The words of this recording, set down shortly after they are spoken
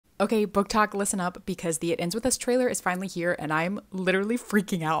Okay, book talk, listen up, because the It Ends With Us trailer is finally here and I'm literally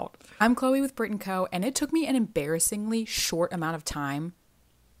freaking out. I'm Chloe with Brit+Co, and it took me an embarrassingly short amount of time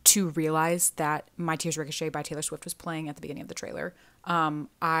to realize that My Tears Ricochet by Taylor Swift was playing at the beginning of the trailer.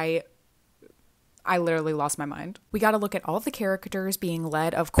 I literally lost my mind. We got to look at all of the characters being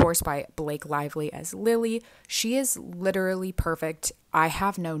led, of course, by Blake Lively as Lily. She is literally perfect. I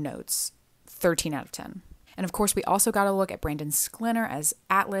have no notes. 13 out of 10. And of course, we also got to look at Brandon Sklenar as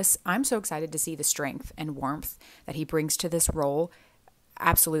Atlas. I'm so excited to see the strength and warmth that he brings to this role.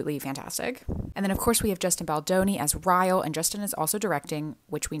 Absolutely fantastic. And then, of course, we have Justin Baldoni as Ryle, and Justin is also directing,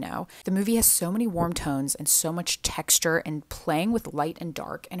 which we know. The movie has so many warm tones and so much texture and playing with light and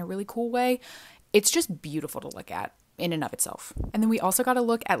dark in a really cool way. It's just beautiful to look at in and of itself. And then we also got to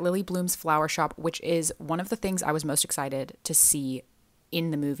look at Lily Bloom's flower shop, which is one of the things I was most excited to see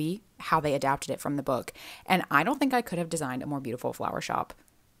in the movie, how they adapted it from the book. And I don't think I could have designed a more beautiful flower shop.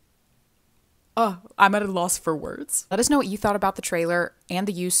 Oh, I'm at a loss for words. Let us know what you thought about the trailer and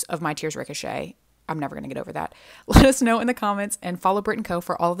the use of My Tears Ricochet. I'm never going to get over that. Let us know in the comments and follow Brit+Co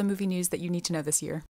for all of the movie news that you need to know this year.